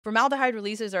Formaldehyde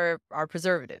releases are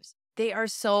preservatives. They are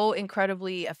so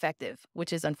incredibly effective,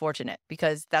 which is unfortunate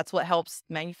because that's what helps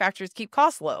manufacturers keep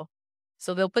costs low.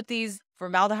 So they'll put these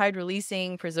formaldehyde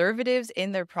releasing preservatives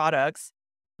in their products.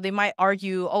 They might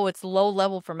argue, oh, it's low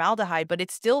level formaldehyde, but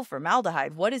it's still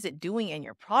formaldehyde. What is it doing in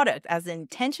your product as an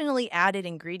intentionally added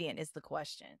ingredient is the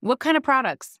question. What kind of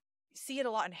products? You see it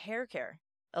a lot in hair care,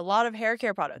 a lot of hair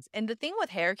care products. And the thing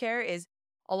with hair care is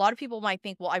a lot of people might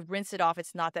think, well, I've rinsed it off.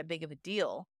 It's not that big of a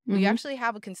deal. We actually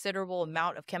have a considerable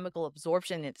amount of chemical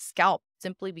absorption in the scalp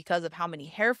simply because of how many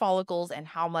hair follicles and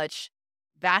how much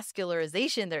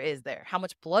vascularization there is there, how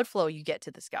much blood flow you get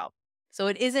to the scalp. So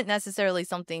it isn't necessarily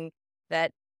something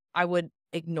that I would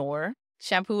ignore.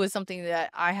 Shampoo is something that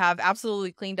I have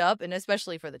absolutely cleaned up, and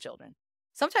especially for the children.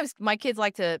 Sometimes my kids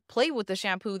like to play with the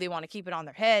shampoo. They want to keep it on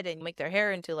their head and make their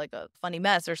hair into like a funny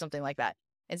mess or something like that.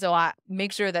 And so I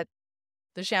make sure that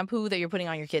the shampoo that you're putting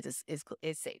on your kids is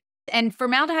safe. And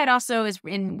formaldehyde also is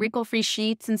in wrinkle-free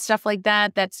sheets and stuff like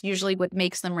that. That's usually what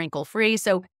makes them wrinkle-free.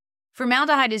 So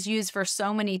formaldehyde is used for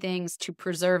so many things to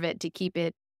preserve it, to keep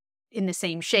it in the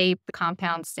same shape, the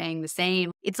compound staying the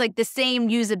same. It's like the same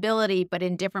usability, but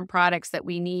in different products that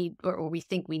we need or we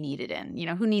think we need it in. You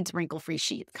know, who needs wrinkle-free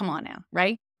sheets? Come on now,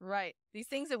 right? Right. These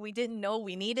things that we didn't know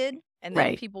we needed, and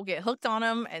then people get hooked on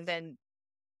them, and then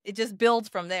it just builds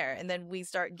from there. And then we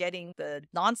start getting the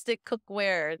nonstick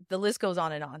cookware. The list goes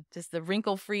on and on. Just the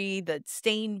wrinkle-free, the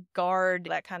stain guard,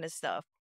 that kind of stuff.